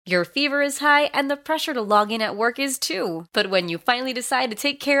Your fever is high and the pressure to log in at work is too. But when you finally decide to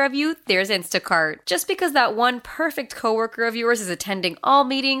take care of you, there's Instacart. Just because that one perfect coworker of yours is attending all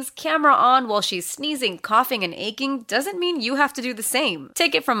meetings, camera on while she's sneezing, coughing, and aching, doesn't mean you have to do the same.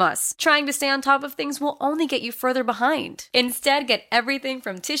 Take it from us. Trying to stay on top of things will only get you further behind. Instead, get everything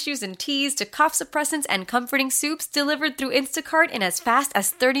from tissues and teas to cough suppressants and comforting soups delivered through Instacart in as fast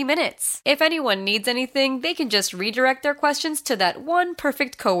as 30 minutes. If anyone needs anything, they can just redirect their questions to that one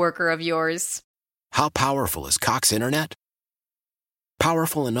perfect coworker of yours. How powerful is Cox Internet?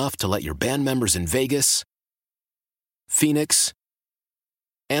 Powerful enough to let your band members in Vegas, Phoenix,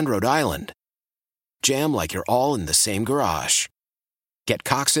 and Rhode Island jam like you're all in the same garage. Get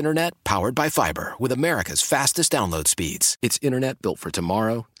Cox Internet powered by fiber with America's fastest download speeds. It's internet built for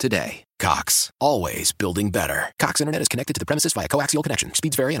tomorrow, today. Cox, always building better. Cox Internet is connected to the premises via coaxial connection.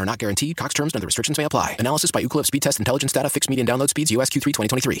 Speeds vary and are not guaranteed. Cox terms and other restrictions may apply. Analysis by Ookla Speed Test Intelligence Data. Fixed median download speeds. US Q3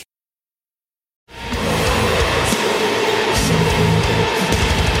 2023.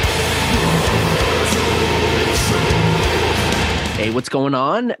 Hey, what's going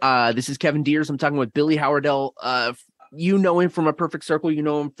on? This is Kevin Deers. I'm talking with Billy Howerdel. You know him from A Perfect Circle. You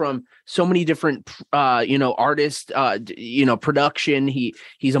know him from so many different, artists, production.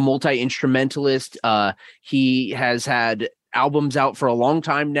 He's a multi-instrumentalist. He has had albums out for a long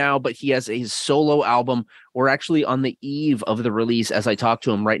time now, but he has his solo album. We're actually on the eve of the release as I talk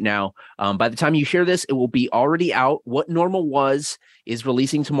to him right now. By the time you hear this, it will be already out. What Normal Was is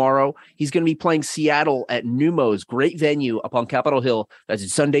releasing tomorrow. He's going to be playing Seattle at Neumos, great venue up on Capitol Hill. That's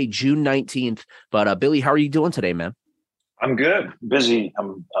Sunday, June 19th. But Billy, how are you doing today, man? I'm good. Busy.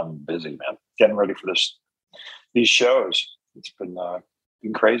 I'm busy, man. Getting ready for these shows. It's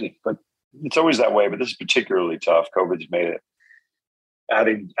been crazy, but it's always that way. But this is particularly tough. COVID's made it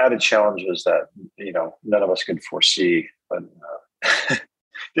added challenges that none of us could foresee, but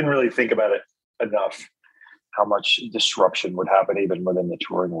didn't really think about it enough. How much disruption would happen even within the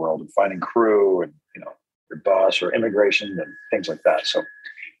touring world and finding crew and your bus or immigration and things like that. So,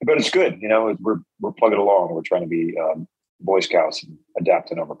 but it's good. We're plugging along. We're trying to be Boy Scouts and adapt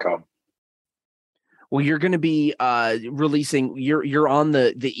and overcome. Well, you're going to be releasing. You're on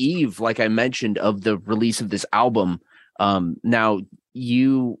the eve, like I mentioned, of the release of this album. Now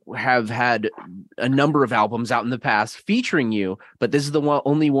you have had a number of albums out in the past featuring you, but this is the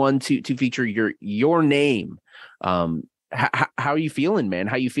only one to feature your name. How are you feeling, man?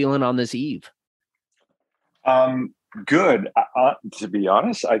 How you feeling on this eve? Good. To be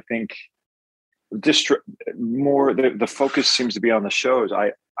honest, I think more the focus seems to be on the shows.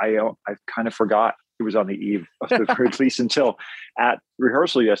 I kind of forgot it was on the eve of the release until at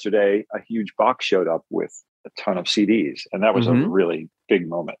rehearsal yesterday, a huge box showed up with a ton of CDs, and that was a really big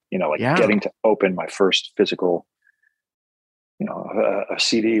moment. Getting to open my first physical, a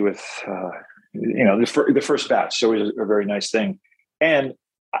CD with, the first batch. So it was a very nice thing, and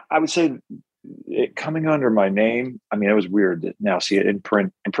I would say it coming under my name. I mean, it was weird to now see it in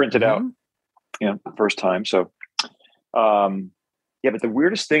print and printed out, the first time. So, but the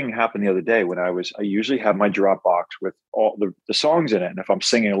weirdest thing happened the other day when I usually have my Dropbox with all the songs in it, and if I'm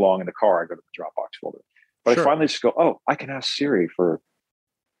singing along in the car, I go to the Dropbox folder. But I finally just go, I can ask Siri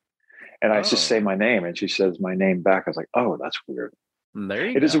and I just say my name, and she says my name back. I was like, that's weird.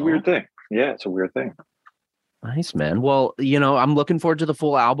 It is a weird thing. Yeah, it's a weird thing. Nice, man. Well, I'm looking forward to the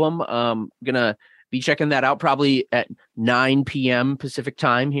full album. Gonna be checking that out probably at 9 p.m. Pacific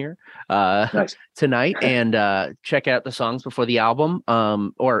time here tonight, and check out the songs before the album,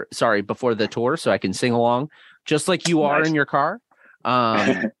 before the tour, so I can sing along just like you are in your car.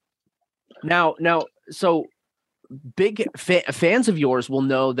 Now, so big fans of yours will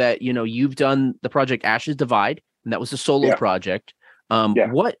know that you've done the project Ashes Divide, and that was a solo project.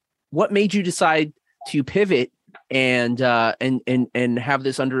 What made you decide to pivot and have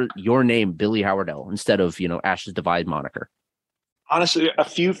this under your name, Billy Howerdel, instead of Ashes Divide moniker? Honestly, a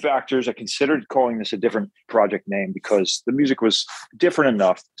few factors. I considered calling this a different project name because the music was different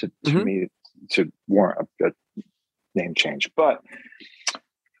enough to me to warrant a name change. But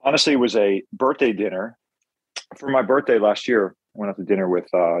honestly, it was a birthday dinner. For my birthday last year, I went out to dinner with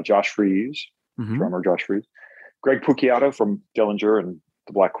Josh Freese, drummer Josh Freese, Greg Puciato from Dillinger and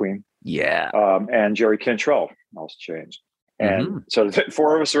the Black Queen. Yeah. And Jerry Cantrell, Alice Chains. And so the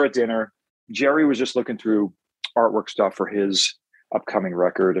four of us are at dinner. Jerry was just looking through artwork stuff for his upcoming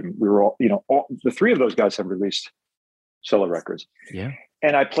record. And we were all the three of those guys have released solo records. Yeah.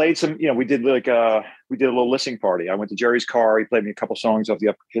 And I played some, we did a little listening party. I went to Jerry's car. He played me a couple songs of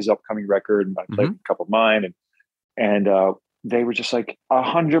his upcoming record, and I played a couple of mine. And they were just like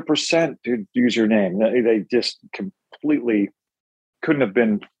 100%, dude, use your name. They just completely couldn't have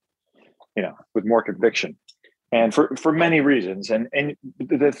been, with more conviction, and for many reasons. And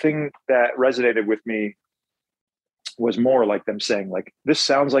the thing that resonated with me was more like them saying, like, this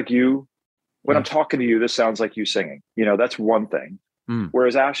sounds like you. When I'm talking to you, this sounds like you singing. That's one thing.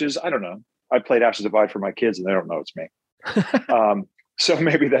 Whereas Ashes, I don't know. I played Ashes Abide for my kids, and they don't know it's me. So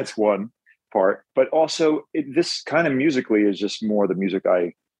maybe that's one part. But also, this kind of musically is just more the music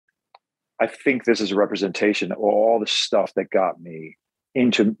I think this is a representation of all the stuff that got me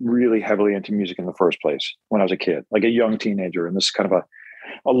into really heavily into music in the first place when I was a kid, like a young teenager. And this is kind of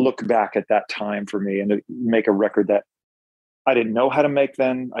a look back at that time for me, and to make a record that I didn't know how to make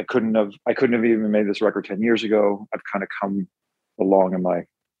then. I couldn't have even made this record 10 years ago. I've kind of come along in my,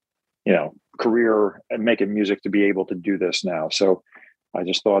 career and making music to be able to do this now. So I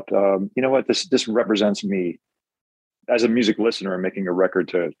just thought, you know what, this represents me as a music listener, and making a record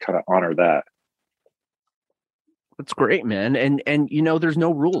to kind of honor that. That's great, man. And there's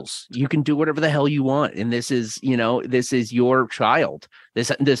no rules. You can do whatever the hell you want. And this is your child,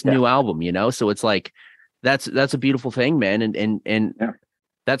 this new album, so it's like, that's a beautiful thing, man. And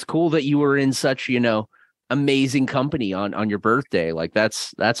that's cool that you were in such, amazing company on your birthday. Like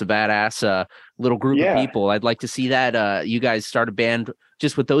that's a badass little group of people. I'd like to see that you guys start a band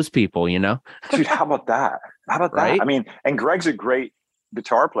just with those people, Dude, how about that? Right? I mean, and Greg's a great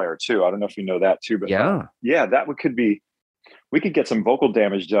guitar player too. I don't know if you know that too, but we could get some vocal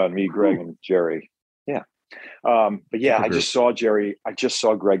damage done, me, Greg, and Jerry. Yeah. But yeah, I just saw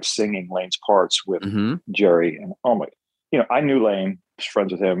Greg singing Lane's parts with Jerry, and oh my, I knew Lane, was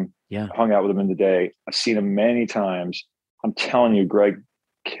friends with him, hung out with him in the day. I've seen him many times. I'm telling you, Greg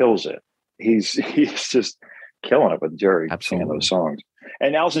kills it. He's just killing it with Jerry singing those songs.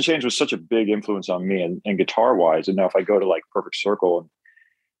 And Alice in Chains was such a big influence on me, and guitar wise. And now if I go to like Perfect Circle, and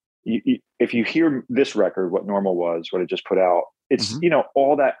if you hear this record, what Normal was, what it just put out, it's,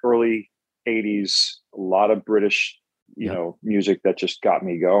 all that early 80s, a lot of British, music that just got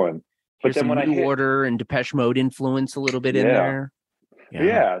me going. But then when I hit Order and Depeche Mode influence a little bit in there.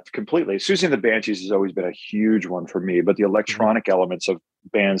 Yeah, completely. Susie and the Banshees has always been a huge one for me, but the electronic elements of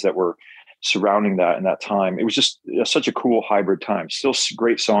bands that were surrounding that in that time, it was just such a cool hybrid time. Still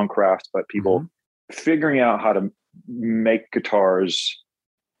great songcraft, but people figuring out how to make guitars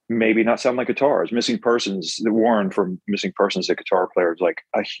maybe not sound like guitars. Missing Persons, the Warren from Missing Persons, the guitar player, is like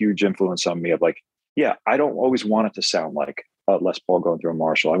a huge influence on me of like, I don't always want it to sound like a Les Paul going through a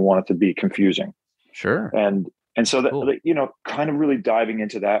Marshall. I want it to be confusing. Sure. And so that, kind of really diving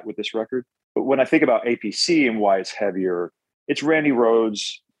into that with this record. But when I think about APC and why it's heavier, it's Randy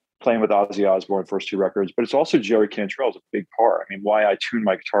Rhoads playing with Ozzy Osbourne first two records, but it's also Jerry Cantrell's a big part. I mean, why I tuned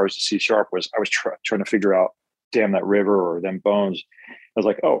my guitars to C sharp was I was trying to figure out Damn That River or Them Bones. I was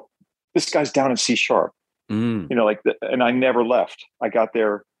like, oh, this guy's down in C sharp, and I never left. I got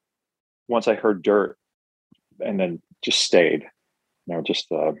there once I heard Dirt, and then just stayed,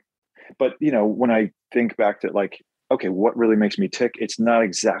 but when I think back to like, okay, what really makes me tick? It's not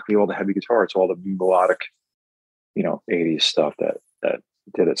exactly all the heavy guitar. It's all the melodic, 80s stuff that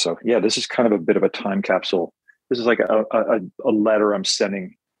did it. So yeah, this is kind of a bit of a time capsule. This is like a letter I'm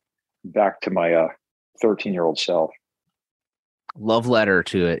sending back to my 13-year-old self. Love letter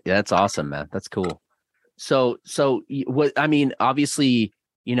to it. That's awesome, man. That's cool. So what, I mean, obviously,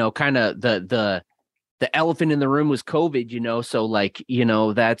 kind of the elephant in the room was COVID, so like,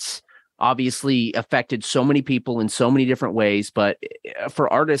 that's obviously affected so many people in so many different ways. But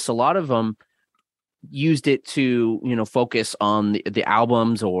for artists, a lot of them used it to, focus on the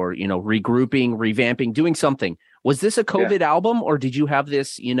albums or, regrouping, revamping, doing something. Was this a COVID album, or did you have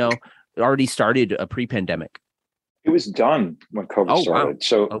this, already started a pre-pandemic? It was done when COVID started. Wow.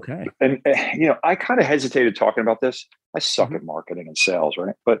 So, okay. And I kind of hesitated talking about this. I suck at marketing and sales,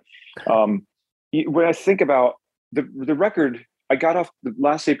 right? But when I think about the record, I got off the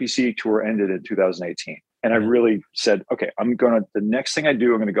last APC tour ended in 2018. And I really said, okay, the next thing I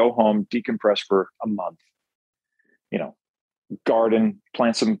do, I'm going to go home, decompress for a month, garden,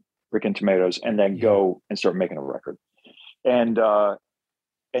 plant some freaking tomatoes, and then go and start making a record. And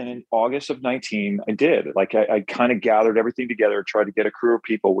in August of 19, I did. Like I kind of gathered everything together, tried to get a crew of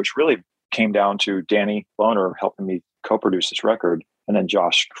people, which really came down to Danny Boner helping me co-produce this record. And then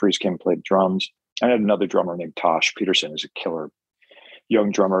Josh Freese came and played drums. I had another drummer named Tosh Peterson, who's a killer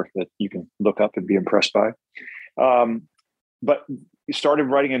young drummer that you can look up and be impressed by. But we started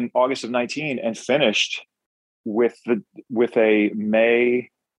writing in August of 19 and finished with a May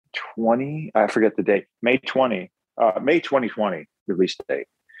 20, I forget the date, May 2020 release date.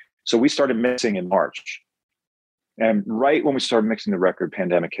 So we started mixing in March. And right when we started mixing the record,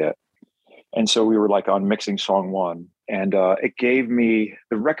 pandemic hit. And so we were like on mixing song 1. And it gave me,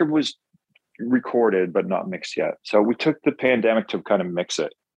 the record was recorded but not mixed yet. So we took the pandemic to kind of mix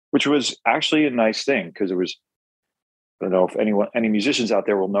it, which was actually a nice thing because it was, I don't know if any musicians out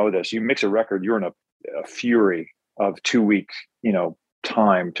there will know this. You mix a record, you're in a fury of 2 week,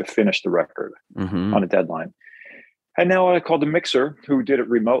 time to finish the record on a deadline. And now I called the mixer who did it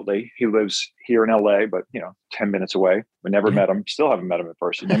remotely. He lives here in LA, but 10 minutes away. We never met him, still haven't met him in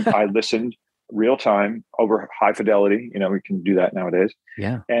person. And I listened real time over high fidelity. We can do that nowadays.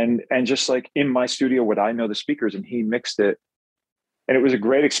 Yeah. And just like in my studio, would I know the speakers, and he mixed it. And it was a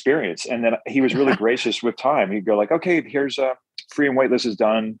great experience. And then he was really gracious with time. He'd go like, okay, here's Free and Weightless is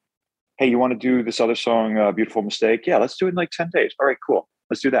done. Hey, you want to do this other song, Beautiful Mistake? Yeah, let's do it in like 10 days. All right, cool.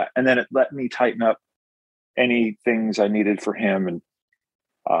 Let's do that. And then it let me tighten up any things I needed for him. And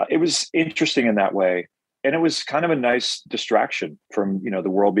it was interesting in that way. And it was kind of a nice distraction from, the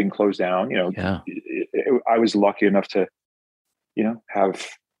world being closed down. I was lucky enough to, have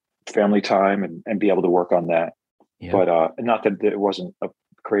family time and be able to work on that. Yeah. But not that it wasn't a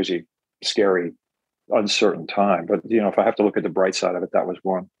crazy, scary, uncertain time. But, if I have to look at the bright side of it, that was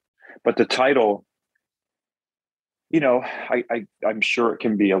one. But the title, I'm sure it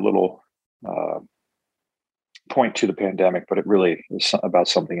can be a little point to the pandemic, but it really is about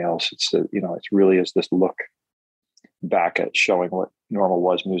something else. It's it really is this look back at showing what normal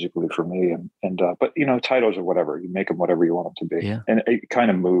was musically for me. But titles or whatever, you make them whatever you want them to be. Yeah. And it kind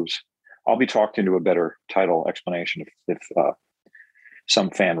of moves. I'll be talked into a better title explanation if some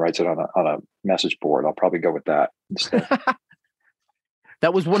fan writes it on a message board. I'll probably go with that instead.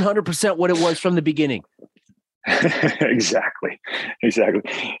 That was 100% what it was from the beginning. Exactly.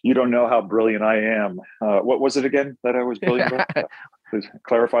 You don't know how brilliant I am. What was it again that I was brilliant about? Please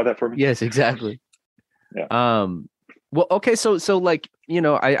clarify that for me. Yes, exactly. Yeah. Well, okay. So like,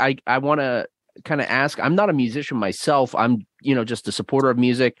 I want to kind of ask, I'm not a musician myself. I'm, just a supporter of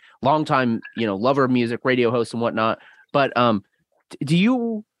music, longtime, lover of music, radio host and whatnot. But,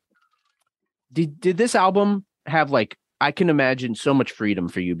 did this album have like, I can imagine so much freedom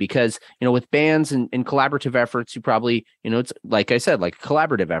for you because, with bands and collaborative efforts, you probably, it's like I said, like a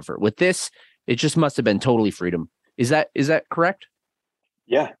collaborative effort. With this, it just must have been totally freedom. Is that correct?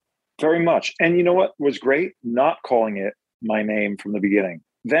 Yeah, very much. And you know what was great? Not calling it my name from the beginning.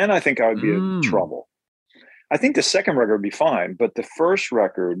 Then I think I would be in trouble. I think the second record would be fine, but the first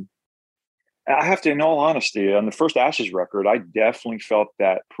record, I have to, in all honesty, on the first Ashes record, I definitely felt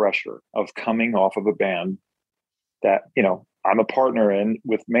that pressure of coming off of a band that, I'm a partner in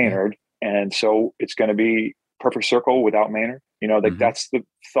with Maynard. And so it's going to be Perfect Circle without Maynard. That's the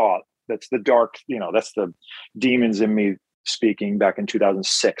thought. That's the dark, that's the demons in me speaking back in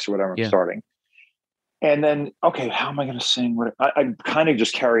 2006 or whatever I'm starting. And then, okay, how am I going to sing? I kind of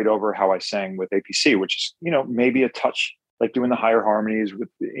just carried over how I sang with APC, which is, maybe a touch like doing the higher harmonies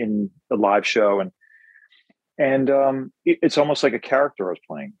in the live show. And it's almost like a character I was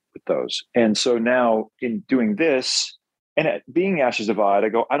playing with those. And so now in doing this and being Ashes Divide, I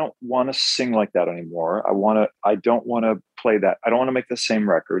go, I don't want to sing like that anymore. I don't want to play that. I don't want to make the same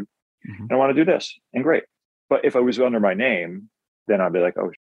record. I want to do this, and great. But if I was under my name, then I'd be like,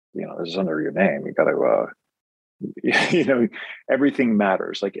 oh, this is under your name. You got to, everything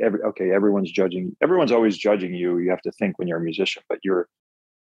matters. Like everyone's judging. Everyone's always judging you. You have to think when you're a musician, but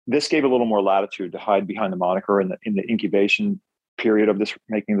this gave a little more latitude to hide behind the moniker in the incubation period of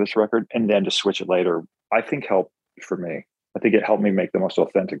making this record, and then to switch it later, I think helped for me. I think it helped me make the most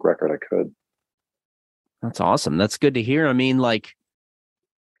authentic record I could. That's awesome. That's good to hear. I mean, like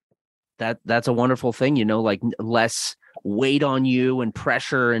that's a wonderful thing, like less weight on you and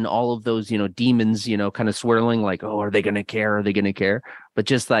pressure and all of those, demons, kind of swirling like, oh, are they going to care? Are they going to care? But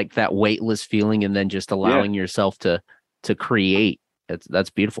just like that weightless feeling and then just allowing yourself to create. That's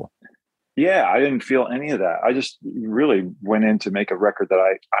beautiful. Yeah, I didn't feel any of that. I just really went in to make a record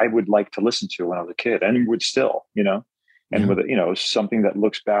that I would like to listen to when I was a kid and would still, and with, something that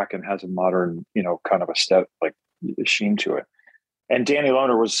looks back and has a modern, kind of a step, like a sheen to it. And Danny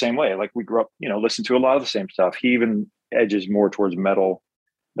Lohner was the same way. Like we grew up, listened to a lot of the same stuff. He even edges more towards metal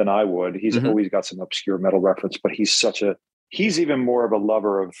than I would. He's always got some obscure metal reference, but he's even more of a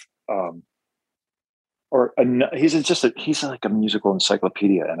lover of, he's like a musical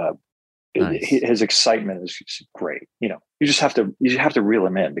encyclopedia, and his excitement is great. You just have to reel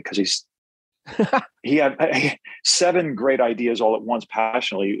him in because he had 7 great ideas all at once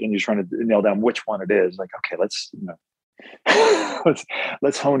passionately, and you're trying to nail down which one it is. Like, okay,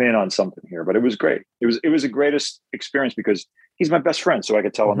 let's hone in on something here. But it was great. It was the greatest experience because he's my best friend, so I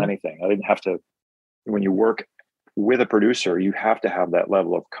could tell him anything. I didn't have to. When you work with a producer, you have to have that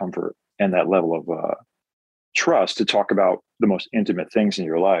level of comfort and that level of trust to talk about the most intimate things in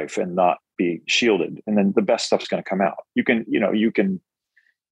your life and not be shielded. And then the best stuff's going to come out. You can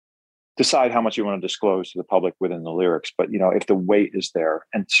decide how much you want to disclose to the public within the lyrics, but if the weight is there,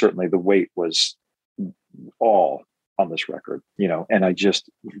 and certainly the weight was all on this record, and I just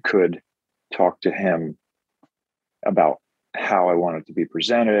could talk to him about how I wanted to be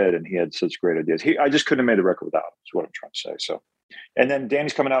presented, and he had such great ideas. I just couldn't have made the record without him, is what I'm trying to say. So, and then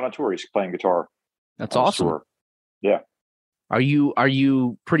Danny's coming out on tour. He's playing guitar. That's awesome. Tour. Yeah. Are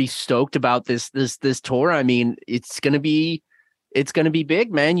you pretty stoked about this tour? I mean, it's gonna be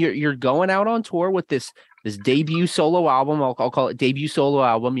big, man. You're going out on tour with this debut solo album. I'll call it debut solo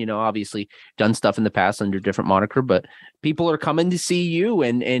album. Obviously done stuff in the past under different moniker, but people are coming to see you.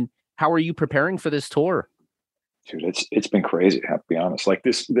 And how are you preparing for this tour? Dude, it's been crazy. I have to be honest. Like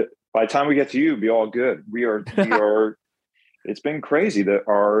by the time we get to you, it'll be all good. We are. It's been crazy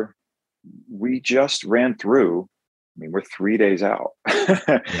we just ran through. I mean, we're 3 days out,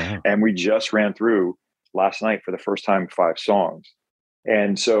 yeah. And we just ran through last night for the first time 5 songs.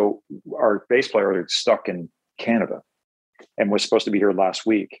 And so our bass player is stuck in Canada and was supposed to be here last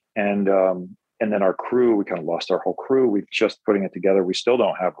week. And then our crew, we kind of lost our whole crew. We're just putting it together. We still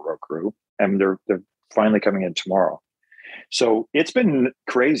don't have a road crew, and they're finally coming in tomorrow. So it's been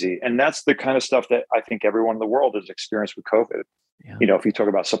crazy. And that's the kind of stuff that I think everyone in the world has experienced with COVID. Yeah. If you talk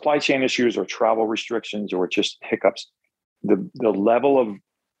about supply chain issues or travel restrictions or just hiccups, the level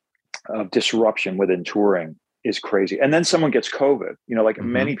of disruption within touring is crazy. And then someone gets COVID,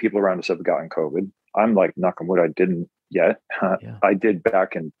 many people around us have gotten COVID. I'm like, knock on wood, I didn't yet. Yeah. I did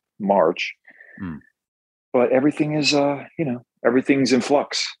back in March, but everything is, everything's in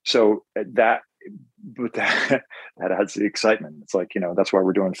flux. So that adds the excitement. It's like, that's why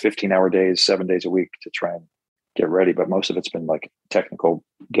we're doing 15-hour days, 7 days a week to try and get ready. But most of it's been like technical,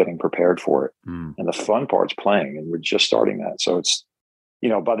 getting prepared for it. And the fun part's playing, and we're just starting that. So it's,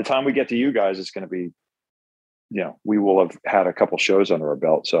 by the time we get to you guys, it's going to be, we will have had a couple shows under our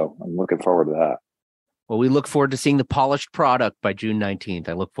belt. So I'm looking forward to that. Well, we look forward to seeing the polished product by June 19th.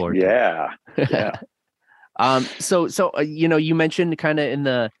 I look forward to it. Yeah. So you mentioned kind of in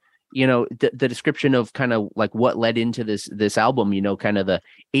the, the description of kind of like what led into this album, kind of the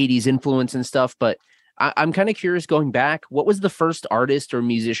 80s influence and stuff. But I'm kind of curious, going back, what was the first artist or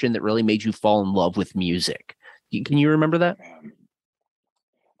musician that really made you fall in love with music? Can you remember that?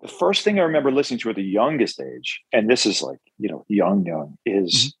 The first thing I remember listening to at the youngest age, and this is like, young,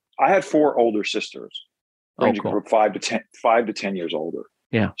 is I had 4 older sisters, ranging from 5 to 10 years older.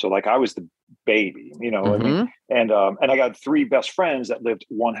 Yeah. So like I was the baby, I mean? And I got 3 best friends that lived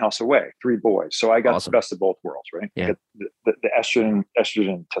one house away, 3 boys. So I got the best of both worlds, right? Yeah. The estrogen,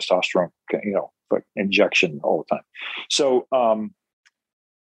 testosterone, but injection all the time. So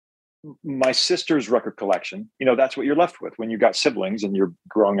my sister's record collection, that's what you're left with when you got siblings and you're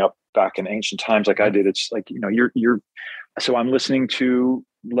growing up back in ancient times like I did. It's like, so I'm listening to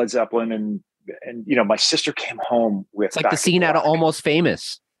Led Zeppelin and my sister came home with, it's like the scene out of Almost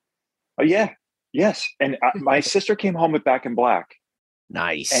Famous. Oh yeah. Yes. And my sister came home with Back in Black.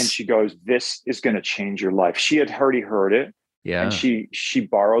 Nice. And she goes, this is going to change your life. She had already heard it. Yeah. And she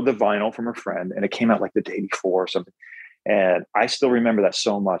borrowed the vinyl from her friend, and it came out like the day before or something. And I still remember that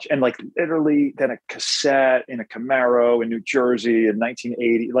so much. And like literally then a cassette in a Camaro in New Jersey in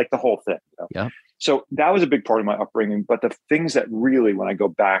 1980, like the whole thing. Yeah. So that was a big part of my upbringing. But the things that really, when I go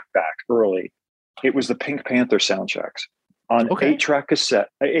back early, it was the Pink Panther soundtracks on 8-track cassette,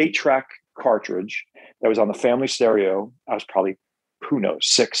 8-track cartridge that was on the family stereo. I was probably,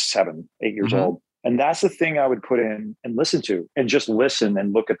 6, 7, 8 years old. And that's the thing I would put in and listen to, and just listen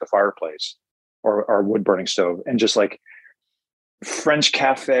and look at the fireplace or our wood burning stove, and just like French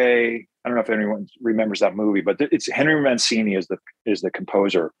Cafe. I don't know if anyone remembers that movie, but it's Henry Mancini is the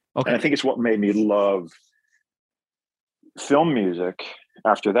composer. Okay. And I think it's what made me love film music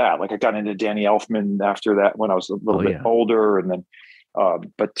after that. Like I got into Danny Elfman after that when I was a little bit older, and then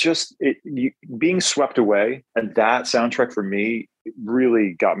but just being swept away, and that soundtrack for me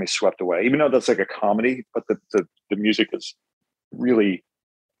really got me swept away, even though that's like a comedy, but the music is really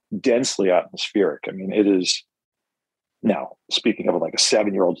densely atmospheric. I mean, it is, now speaking of like a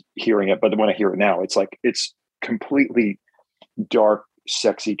 7-year-old hearing it, but when I hear it now, it's like, it's completely dark,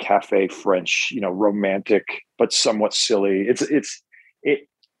 sexy cafe French, romantic, but somewhat silly. It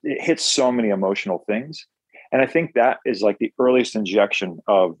hits so many emotional things. And I think that is like the earliest injection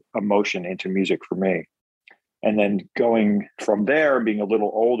of emotion into music for me. And then going from there, being a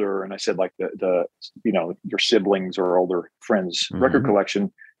little older, and I said like the your siblings or older friends record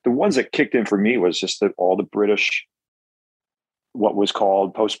collection, the ones that kicked in for me was just all the British, what was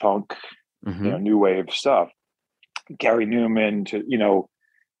called post-punk, new wave stuff. Gary Newman to,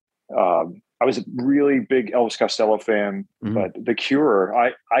 I was a really big Elvis Costello fan, but The Cure,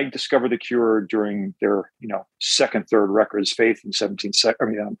 I discovered The Cure during their, second, third records, Faith in 17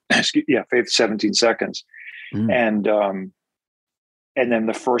 seconds. Faith 17 seconds. And then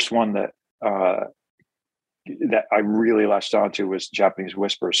the first one that I really latched onto was Japanese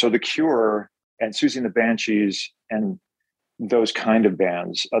Whisper. So The Cure and Susie and the Banshees and those kind of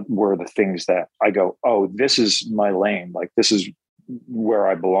bands were the things that I go, oh, this is my lane. Like, this is where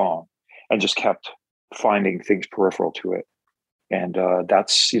I belong. And just kept finding things peripheral to it. And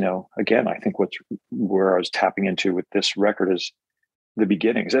that's, again, I think where I was tapping into with this record is the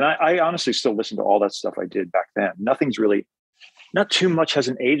beginnings. And I honestly still listen to all that stuff I did back then. Not too much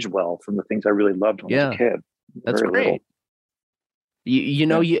hasn't aged well from the things I really loved when I was a kid. That's great.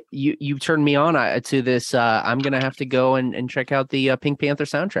 Little. You turned me on to this. I'm going to have to go and check out the Pink Panther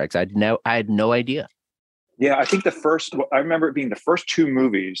soundtracks. I had no idea. Yeah, I think I remember it being the first two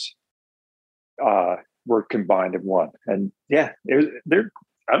movies were combined in one. And yeah, they're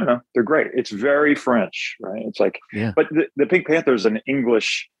I don't know, they're great. It's very French, right? It's like, but the Pink Panther is an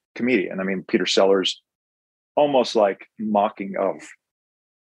English comedian. I mean, Peter Sellers, almost like mocking of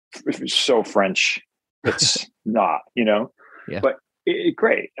so French. It's not, but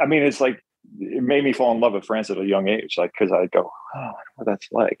great. I mean, it's like, it made me fall in love with France at a young age, like, because I go, oh, I know what that's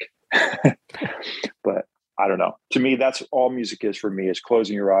like. But I don't know. To me, that's all music is for me, is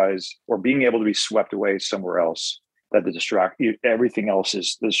closing your eyes or being able to be swept away somewhere else, that everything else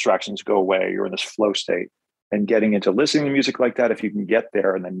is, the distractions go away. You're in this flow state, and getting into listening to music like that. If you can get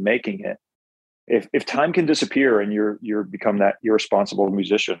there and then making it, if time can disappear and you're become that irresponsible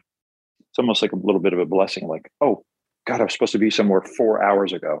musician, it's almost like a little bit of a blessing. Like, oh God, I was supposed to be somewhere 4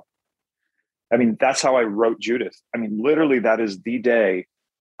 hours ago. I mean, that's how I wrote Judith. I mean, literally that is the day.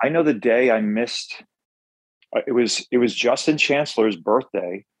 I know the day I missed. It was Justin Chancellor's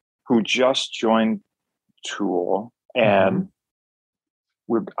birthday, who just joined Tool, and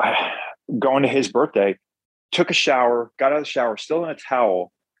we're going to his birthday. Took a shower, got out of the shower, still in a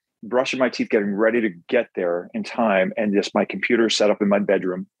towel, brushing my teeth, getting ready to get there in time, and just my computer set up in my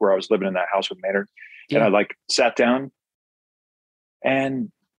bedroom where I was living in that house with Maynard, and I sat down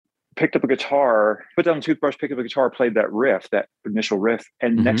and picked up a guitar, put down the toothbrush, picked up a guitar, played that riff, that initial riff.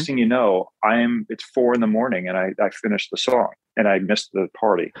 And next thing you know, it's 4 a.m. and I finished the song and I missed the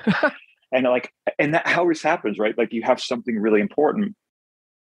party. And that always happens, right? Like, you have something really important.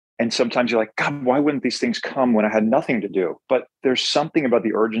 And sometimes you're like, God, why wouldn't these things come when I had nothing to do? But there's something about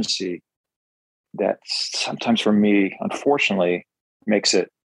the urgency that sometimes, for me, unfortunately, makes the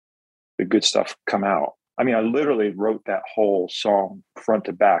good stuff come out. I mean, I literally wrote that whole song front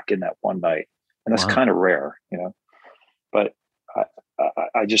to back in that one night, and that's kind of rare, but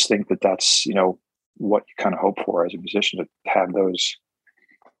I just think that's, what you kind of hope for as a musician, to have those,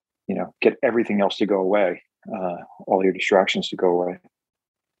 get everything else to go away, all your distractions to go away.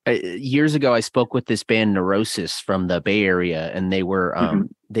 Years ago, I spoke with this band Neurosis from the Bay Area, and they were,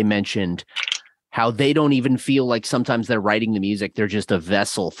 they mentioned how they don't even feel like sometimes they're writing the music. They're just a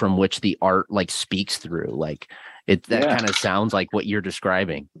vessel from which the art speaks through. Like, kind of sounds like what you're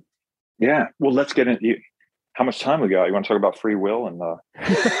describing. Yeah. Well, let's get into how much time we got. You want to talk about free will and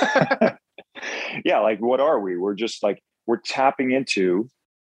yeah, what are we? We're just we're tapping into,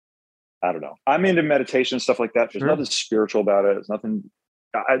 I don't know. I'm into meditation and stuff like that. There's nothing spiritual about it. It's nothing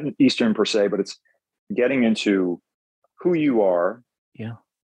Eastern per se, but it's getting into who you are. Yeah.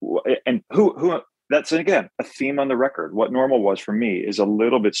 And who that's, again, a theme on the record. What Normal was for me is a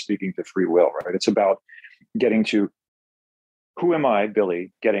little bit speaking to free will, right? It's about getting to, who am I,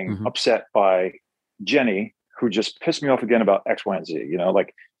 Billy, getting upset by Jenny, who just pissed me off again about X, Y, and Z,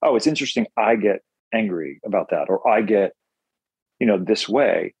 oh, it's interesting. I get angry about that, or I get, this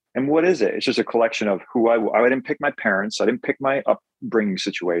way. And what is it? It's just a collection of who I didn't pick my parents. I didn't pick my upbringing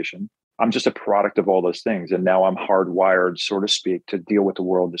situation. I'm just a product of all those things. And now I'm hardwired, so to speak, to deal with the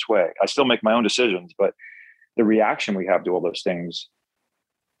world this way. I still make my own decisions, but the reaction we have to all those things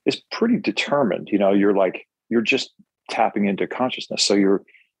is pretty determined. You're just tapping into consciousness. So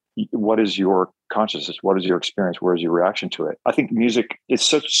what is your consciousness? What is your experience? Where is your reaction to it? I think music is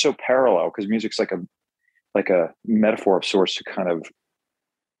so parallel, because music's like a metaphor of sorts to kind of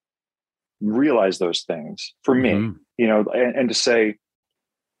realize those things for me, and to say,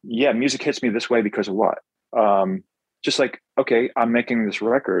 yeah, music hits me this way because of what? Just like, okay, I'm making this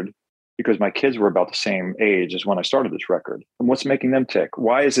record because my kids were about the same age as when I started this record. And what's making them tick?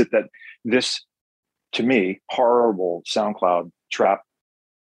 Why is it that this, to me, horrible SoundCloud trap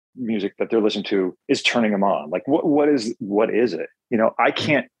music that they're listening to is turning them on? What is it? I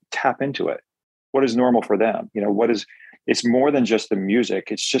can't tap into it. what is normal for them? It's more than just the music.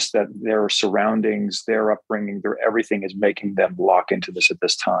 It's just that their surroundings, their upbringing, their everything is making them lock into this at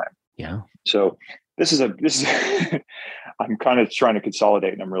this time. Yeah. So this is I'm kind of trying to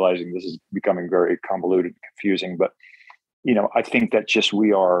consolidate, and I'm realizing this is becoming very convoluted and confusing, but I think that just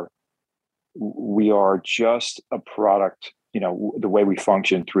we are just a product. The way we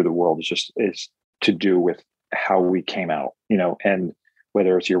function through the world is to do with how we came out, and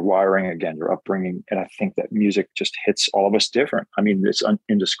whether it's your wiring, again, your upbringing. And I think that music just hits all of us different. I mean, it's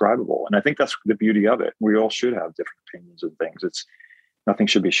indescribable. And I think that's the beauty of it. We all should have different opinions and things. Nothing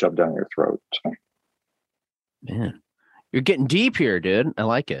should be shoved down your throat. So. Man, you're getting deep here, dude. I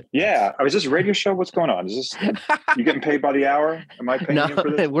like it. Yeah. Is this a radio show? What's going on? Is this, you getting paid by the hour? Am I paying you for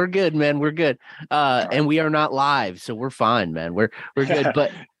this? We're good, man. We're good. And we are not live, so we're fine, man. We're good.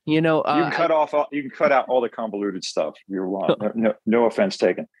 But you can cut out all the convoluted stuff you want. No offense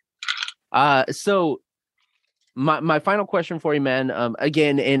taken. So my final question for you, man,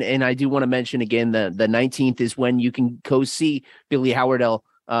 again, and I do want to mention again, the 19th is when you can go see Billy Howerdel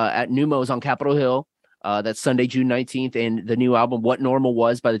at Neumos on Capitol Hill. That's Sunday, June 19th. And the new album, What Normal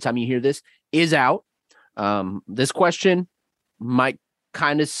Was, by the time you hear this, is out. This question might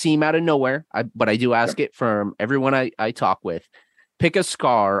kind of seem out of nowhere, but I do ask it from everyone I talk with. Pick a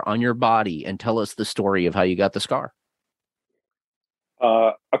scar on your body and tell us the story of how you got the scar.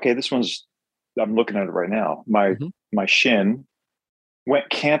 Okay, this one's, I'm looking at it right now. My shin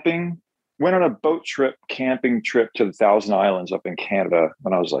went on a boat trip, camping trip to the Thousand Islands up in Canada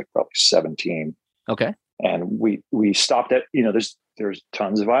when I was like probably 17. Okay. And we stopped at, there's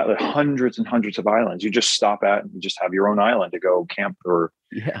tons of islands, hundreds and hundreds of islands. You just stop at and you just have your own island to go camp or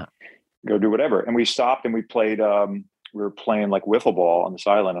go do whatever. And we stopped and we played, we were playing like wiffle ball on this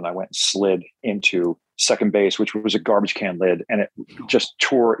island, and I went and slid into second base, which was a garbage can lid, and it just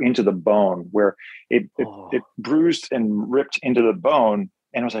tore into the bone where it bruised and ripped into the bone.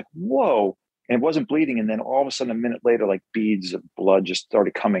 And I was like, whoa. And it wasn't bleeding. And then all of a sudden, a minute later, like beads of blood just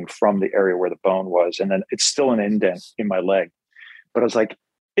started coming from the area where the bone was. And then it's still an indent in my leg. But I was like,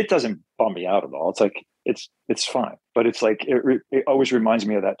 it doesn't bum me out at all. It's like, it's fine. But it's like, it always reminds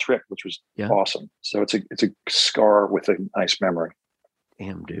me of that trip, which was awesome. So it's a scar with a nice memory.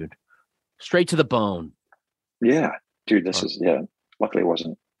 Damn, dude. Straight to the bone. Yeah, dude, luckily it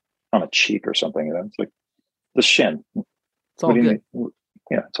wasn't on a cheek or something. It's like the shin. It's all good.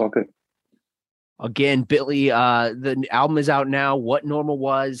 Yeah, it's all good. Again, Billy, the album is out now. What Normal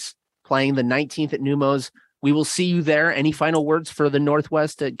Was, playing the 19th at Neumos. We will see you there. Any final words for the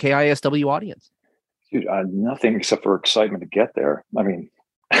Northwest at KISW audience? Dude, nothing except for excitement to get there. I mean,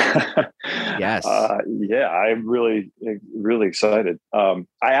 yes. I'm really, really excited. I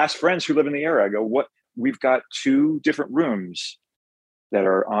asked friends who live in the area, I go, we've got 2 different rooms that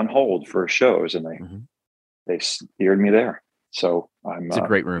are on hold for shows, and they steered me there. So it's a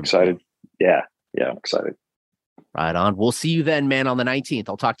great room. Excited. Yeah, I'm excited. Right on. We'll see you then, man, on the 19th.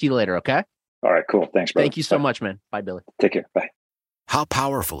 I'll talk to you later, okay? All right, cool. Thanks, brother. Thank you so much, man. Bye, Billy. Take care. Bye. How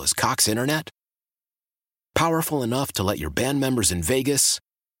powerful is Cox Internet? Powerful enough to let your band members in Vegas,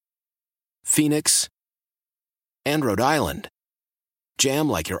 Phoenix, and Rhode Island jam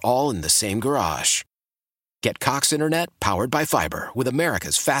like you're all in the same garage. Get Cox Internet powered by fiber with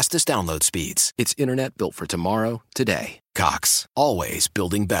America's fastest download speeds. It's internet built for tomorrow, today. Cox, always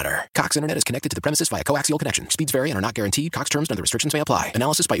building better. Cox Internet is connected to the premises via coaxial connection. Speeds vary and are not guaranteed. Cox terms and other restrictions may apply.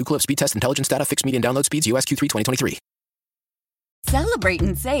 Analysis by Ookla Speed Test Intelligence Data. Fixed median download speeds. US Q3 2023. Celebrate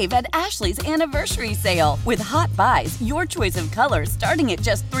and save at Ashley's Anniversary Sale. With Hot Buys, your choice of colors starting at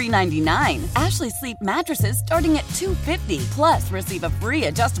just $3.99. Ashley Sleep mattresses starting at $2.50. Plus, receive a free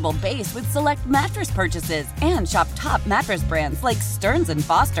adjustable base with select mattress purchases. And shop top mattress brands like Stearns &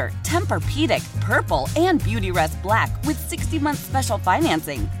 Foster, Tempur-Pedic, Purple, and Beautyrest Black with 60-month special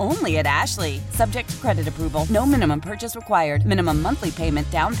financing. Only at Ashley. Subject to credit approval. No minimum purchase required. Minimum monthly payment,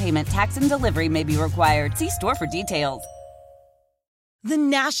 down payment, tax, and delivery may be required. See store for details. The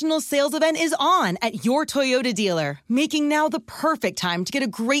national sales event is on at your Toyota dealer, making now the perfect time to get a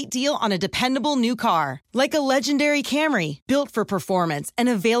great deal on a dependable new car. Like a legendary Camry, built for performance and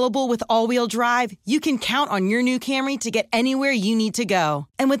available with all-wheel drive, you can count on your new Camry to get anywhere you need to go.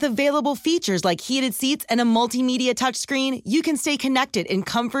 And with available features like heated seats and a multimedia touchscreen, you can stay connected in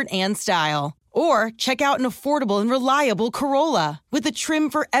comfort and style. Or check out an affordable and reliable Corolla with a trim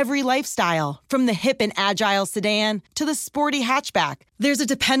for every lifestyle. From the hip and agile sedan to the sporty hatchback, there's a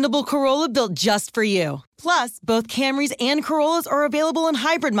dependable Corolla built just for you. Plus, both Camrys and Corollas are available in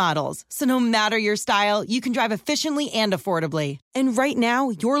hybrid models. So no matter your style, you can drive efficiently and affordably. And right now,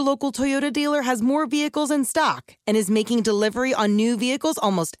 your local Toyota dealer has more vehicles in stock and is making delivery on new vehicles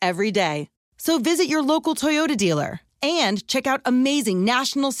almost every day. So visit your local Toyota dealer and check out amazing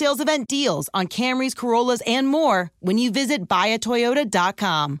national sales event deals on Camrys, Corollas, and more when you visit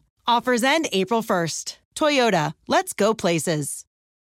buyatoyota.com. Offers end April 1st. Toyota, let's go places.